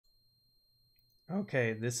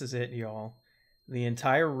Okay, this is it, y'all. The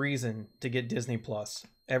entire reason to get Disney Plus.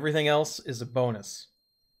 Everything else is a bonus.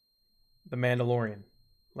 The Mandalorian.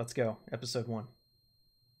 Let's go. Episode 1.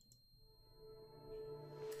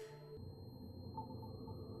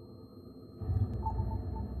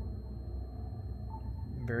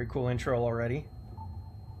 Very cool intro already.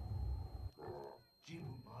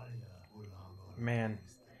 Man.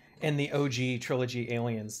 And the OG trilogy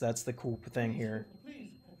aliens. That's the cool thing here.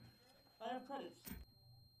 Please, I have credits.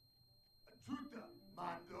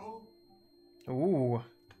 Ooh.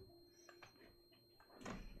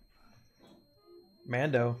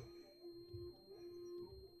 Mando.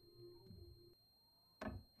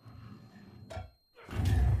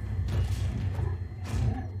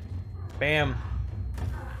 Bam.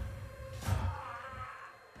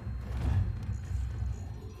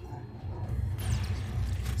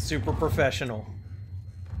 Super professional.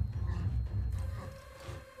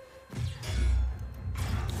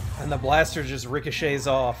 And the blaster just ricochets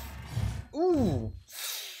off. Ooh.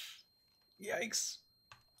 Yikes.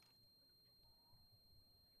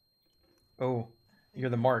 Oh, you're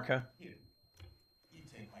the mark, huh? Here, you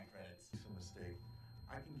take my credits. It's a mistake.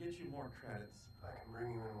 I can get you more credits. I can bring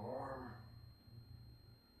you in warm,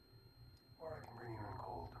 or I can bring you in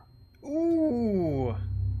cold. Ooh.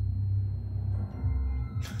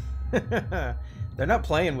 They're not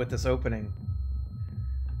playing with this opening.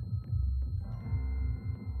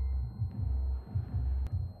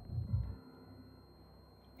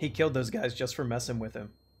 He killed those guys just for messing with him.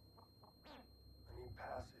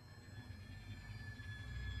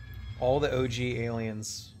 All the OG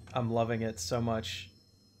aliens. I'm loving it so much.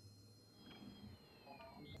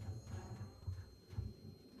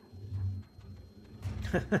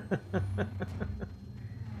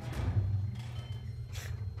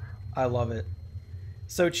 I love it.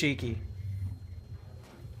 So cheeky.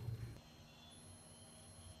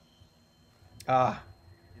 Ah,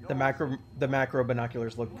 the macro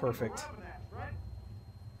binoculars look perfect.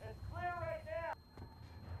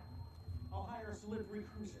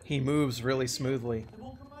 He moves really smoothly.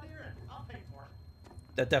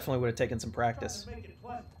 That definitely would have taken some practice.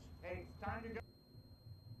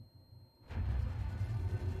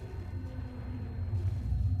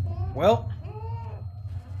 Well,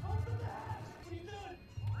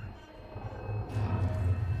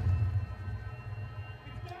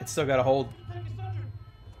 it's still got a hold.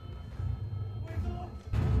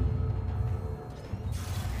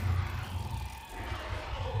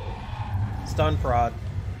 Stun prod.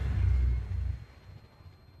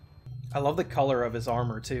 I love the color of his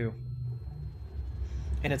armor too.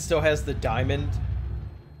 And it still has the diamond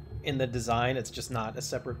in the design. It's just not a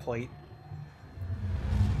separate plate.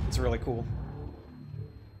 It's really cool.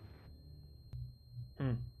 How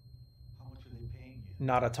much are they paying you?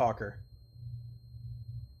 Not a talker.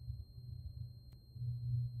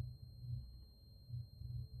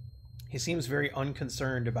 He seems very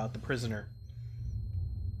unconcerned about the prisoner.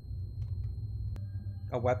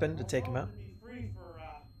 A weapon to take him out?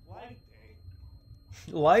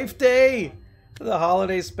 Life Day! The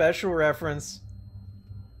holiday special reference.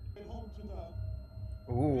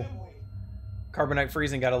 Ooh. Carbonite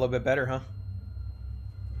freezing got a little bit better, huh?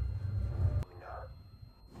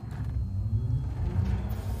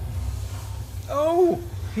 Oh!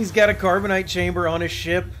 He's got a carbonite chamber on his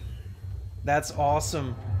ship. That's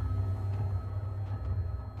awesome.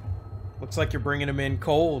 Looks like you're bringing him in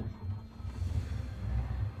cold.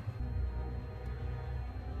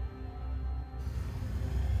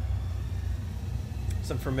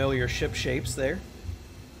 Some familiar ship shapes there.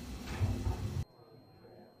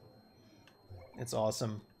 It's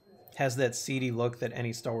awesome. Has that seedy look that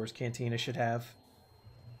any Star Wars cantina should have.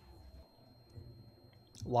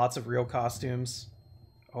 Lots of real costumes.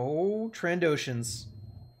 Oh, Trandoshans.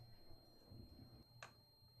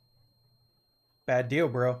 Bad deal,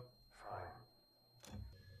 bro.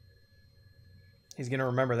 He's gonna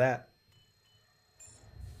remember that.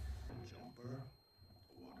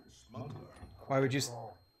 Why would you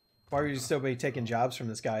still be taking jobs from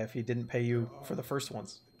this guy if he didn't pay you for the first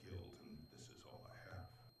ones?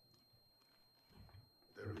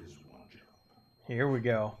 Here we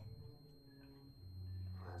go.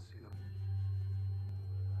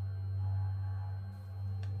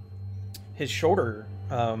 His shoulder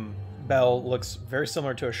bell looks very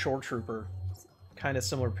similar to a shore trooper. Kind of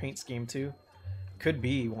similar paint scheme too. Could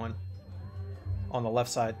be one on the left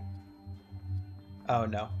side. Oh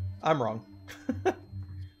no, I'm wrong.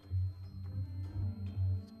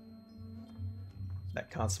 That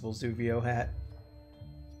Constable Zuvio hat.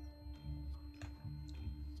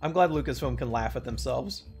 I'm glad Lucasfilm can laugh at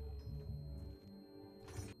themselves.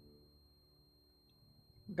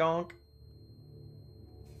 Gonk.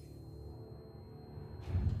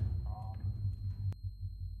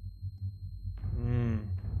 Hmm.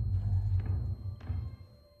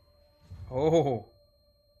 Oh.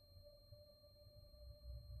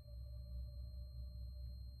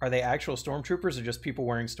 Are they actual stormtroopers or just people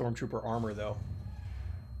wearing stormtrooper armor, though?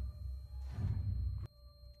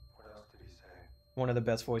 What else did he say? One of the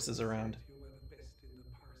best voices around. You were the best in the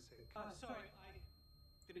parsec. Sorry,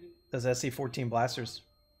 I didn't. Those SC-14 blasters.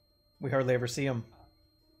 We hardly ever see them.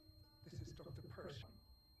 This is Dr. Pershing.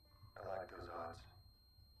 I like those odds.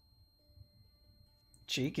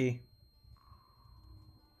 Cheeky.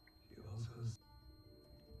 He also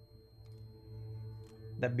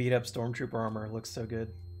That beat up stormtrooper armor looks so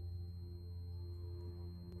good.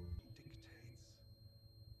 dictates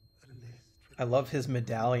a list. I love his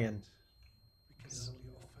medallion. We can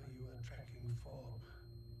only offer you a tracking fob.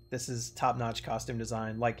 This is top-notch costume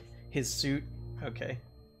design. Like his suit. Okay,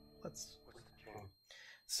 let's. What's the change?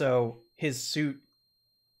 So his suit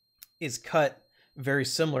is cut very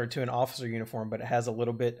similar to an officer uniform, but it has a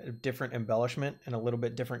little bit of different embellishment and a little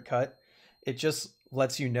bit different cut. It just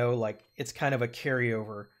lets you know, like, it's kind of a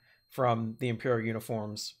carryover from the Imperial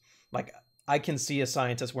uniforms. Like, I can see a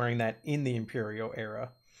scientist wearing that in the Imperial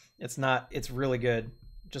era. It's not, it's really good.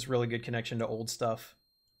 Just really good connection to old stuff.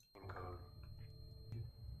 Code.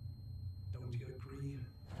 Don't you agree?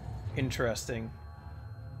 Interesting.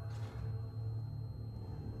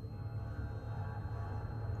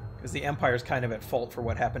 Because the Empire's kind of at fault for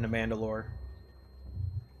what happened to Mandalore.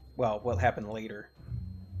 Well, what happened later.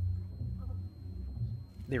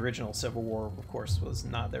 The original Civil War, of course, was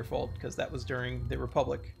not their fault, because that was during the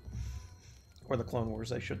Republic. Or the Clone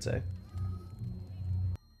Wars, I should say.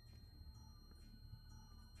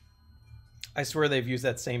 I swear they've used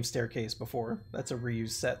that same staircase before. That's a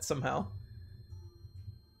reused set somehow.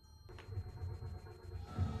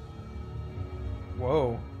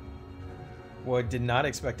 Whoa. Well, did not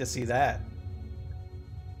expect to see that.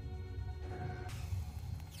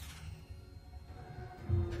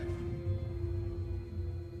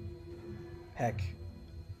 Heck,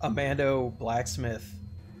 a Mando blacksmith.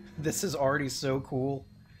 This is already so cool.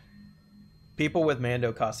 People with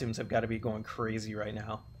Mando costumes have got to be going crazy right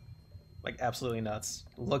now. Like, absolutely nuts.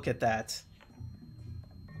 Look at that.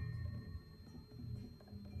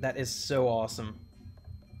 That is so awesome.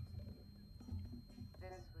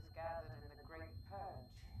 This was gathered in the Great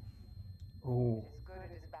Purge. Ooh. It is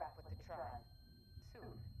good it is back with the tribe. Soon.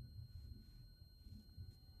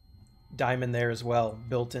 Diamond there as well,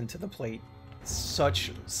 built into the plate.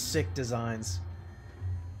 Such sick designs.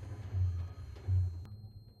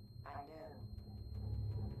 I know.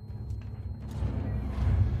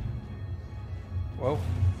 Whoa.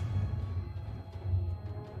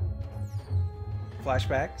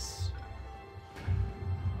 Flashbacks.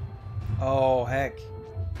 Oh, heck.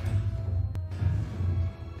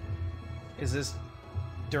 Is this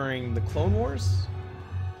during the Clone Wars?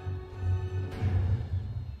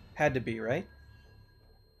 Had to be, right?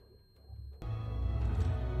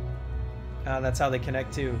 That's how they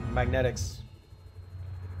connect to magnetics.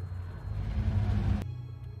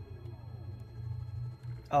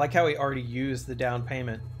 I like how he already used the down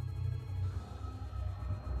payment.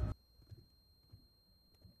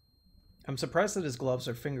 I'm surprised that his gloves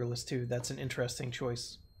are fingerless too. That's an interesting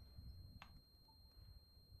choice.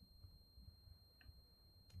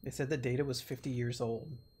 They said the data was 50 years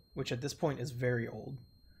old, which at this point is very old.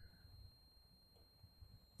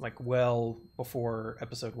 Like, well before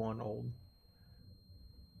episode 1 old.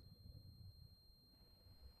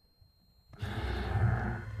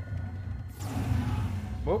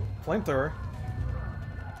 Whoop, flamethrower.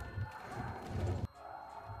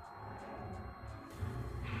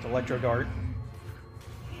 It's electro dart.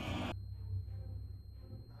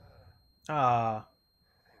 Ah.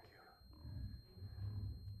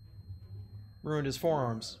 Ruined his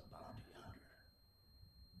forearms.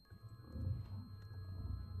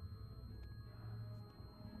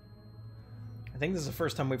 I think this is the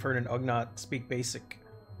first time we've heard an Ugnaught speak basic.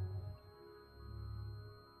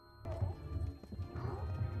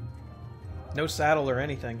 No saddle or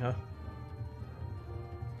anything, huh?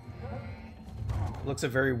 Looks a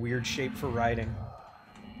very weird shape for riding.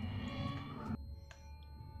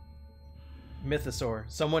 Mythosaur.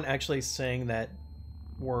 Someone actually saying that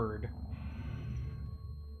word.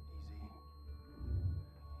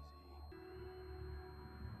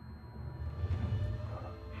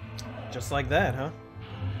 Just like that, huh?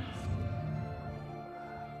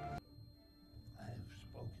 I have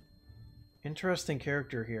spoken. Interesting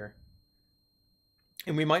character here.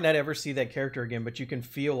 And we might not ever see that character again, but you can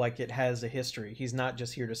feel like it has a history. He's not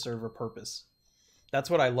just here to serve a purpose. That's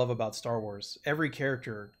what I love about Star Wars. Every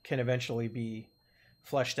character can eventually be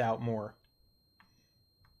fleshed out more.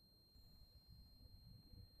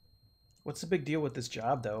 What's the big deal with this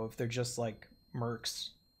job, though, if they're just, like,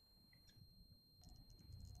 mercs?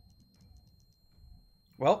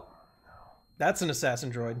 Well, that's an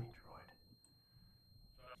assassin droid.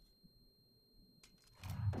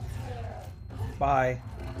 Bye.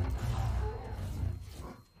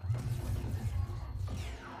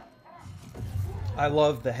 I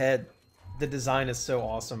love the head. The design is so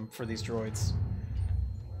awesome for these droids.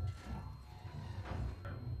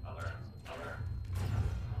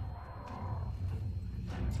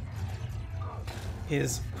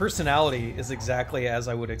 His personality is exactly as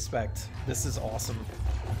I would expect. This is awesome.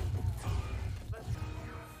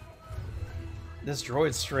 This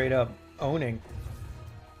droid's straight up owning.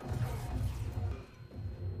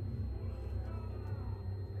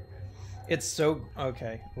 It's so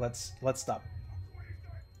okay, let's stop.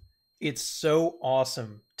 It's so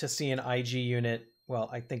awesome to see an IG unit. Well,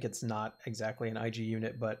 I think it's not exactly an IG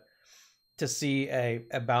unit, but to see a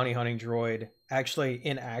bounty hunting droid actually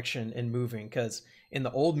in action and moving, because in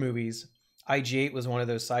the old movies, IG-8 was one of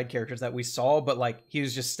those side characters that we saw, but like he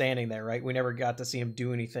was just standing there, right? We never got to see him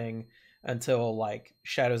do anything until like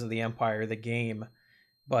Shadows of the Empire, the game,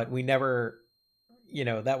 but we never, you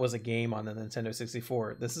know, that was a game on the Nintendo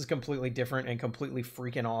 64. This is completely different and completely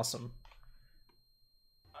freaking awesome.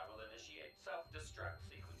 I will initiate self-destruct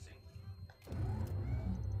sequencing.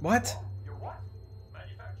 What? Your what?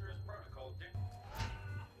 Manufacturer's protocol.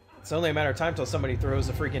 It's only a matter of time till somebody throws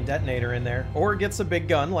a freaking detonator in there. Or gets a big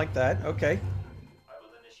gun like that. Okay. I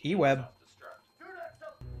will initiate E-Web.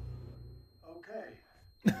 self-destruct. Okay.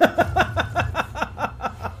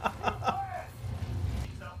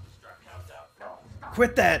 Self-destruct countdown.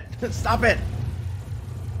 Quit that! Stop it!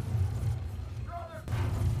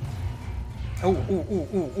 Oh, ooh, ooh,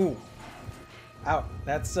 ooh, ooh. Ow.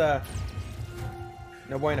 That's, no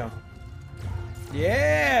bueno.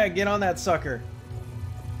 Yeah! Get on that sucker.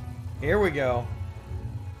 Here we go.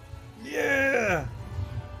 Yeah!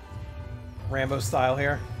 Rambo style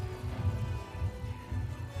here.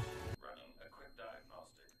 Running a quick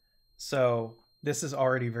diagnostic. So, this is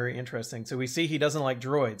already very interesting. So we see he doesn't like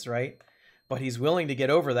droids, right? But he's willing to get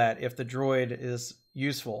over that if the droid is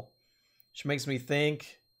useful. Which makes me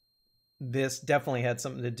think this definitely had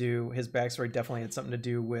something to do, his backstory definitely had something to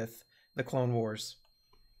do with the Clone Wars.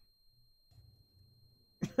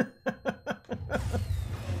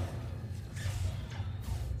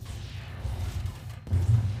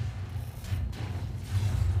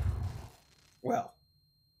 Well.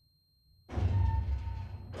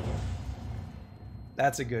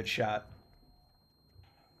 That's a good shot.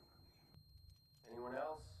 Anyone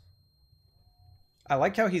else? I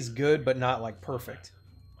like how he's good, but not like perfect.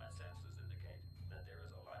 My sensors indicate that there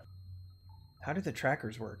is a light. How do the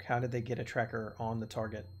trackers work? How did they get a tracker on the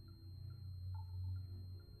target?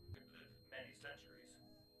 Could live many centuries.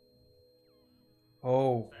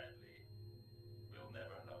 Oh, Sadly, we'll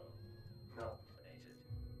never know. No. Eliminated.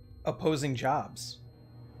 opposing jobs.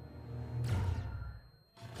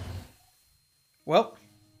 Well,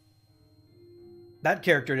 that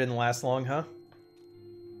character didn't last long, huh?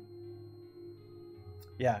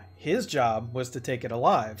 Yeah, his job was to take it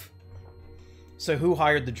alive. So who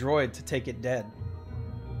hired the droid to take it dead?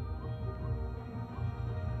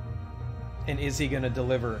 And is he gonna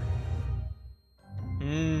deliver?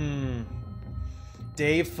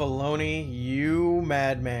 Dave Filoni, you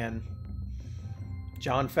madman.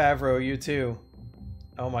 Jon Favreau, you too.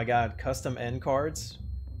 Oh my god, custom end cards?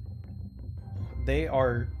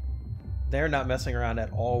 They're not messing around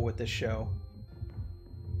at all with this show.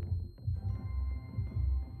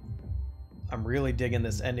 I'm really digging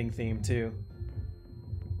this ending theme too.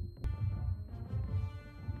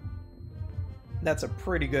 That's a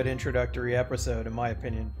pretty good introductory episode in my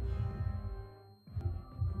opinion.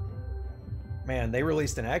 Man, they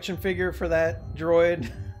released an action figure for that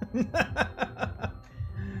droid.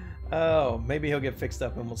 Oh, maybe he'll get fixed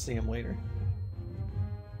up and we'll see him later.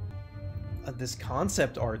 This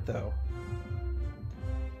concept art though.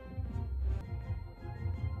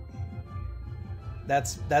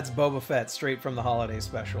 That's Boba Fett straight from the holiday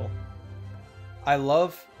special. I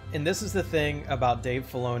love, and this is the thing about Dave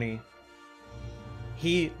Filoni.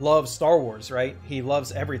 He loves Star Wars, right? He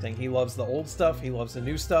loves everything. He loves the old stuff. He loves the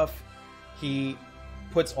new stuff. He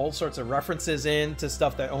puts all sorts of references in to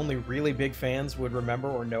stuff that only really big fans would remember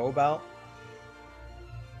or know about.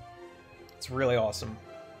 It's really awesome.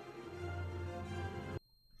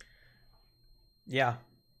 Yeah.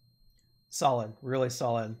 Solid. Really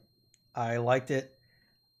solid. I liked it.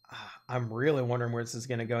 I'm really wondering where this is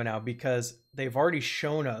going to go now, because they've already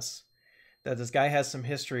shown us that this guy has some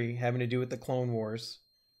history having to do with the Clone Wars.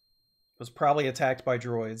 Was probably attacked by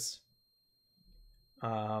droids.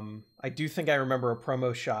 I do think I remember a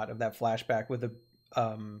promo shot of that flashback with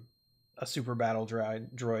a super battle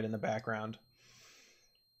droid in the background.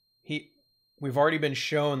 We've already been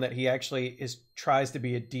shown that he actually tries to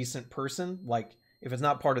be a decent person. Like, if it's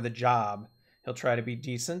not part of the job, he'll try to be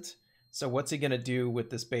decent. So what's he gonna do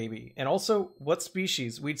with this baby? And also, what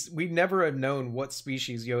species? We never have known what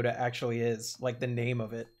species Yoda actually is, like the name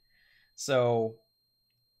of it. So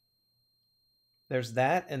there's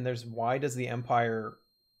that, and there's why does the Empire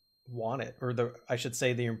want it, or I should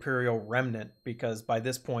say the Imperial remnant, because by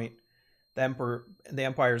this point the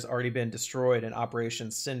Empire's already been destroyed in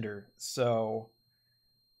Operation Cinder. So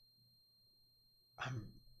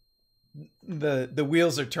the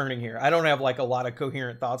wheels are turning here. I don't have like a lot of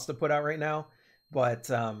coherent thoughts to put out right now, but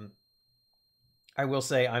I will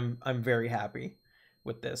say I'm very happy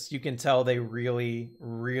with this. You can tell they really,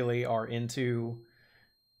 really are into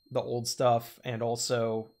the old stuff and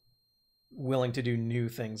also willing to do new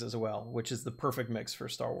things as well, which is the perfect mix for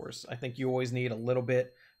Star Wars. I think you always need a little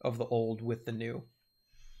bit of the old with the new.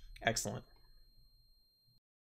 Excellent.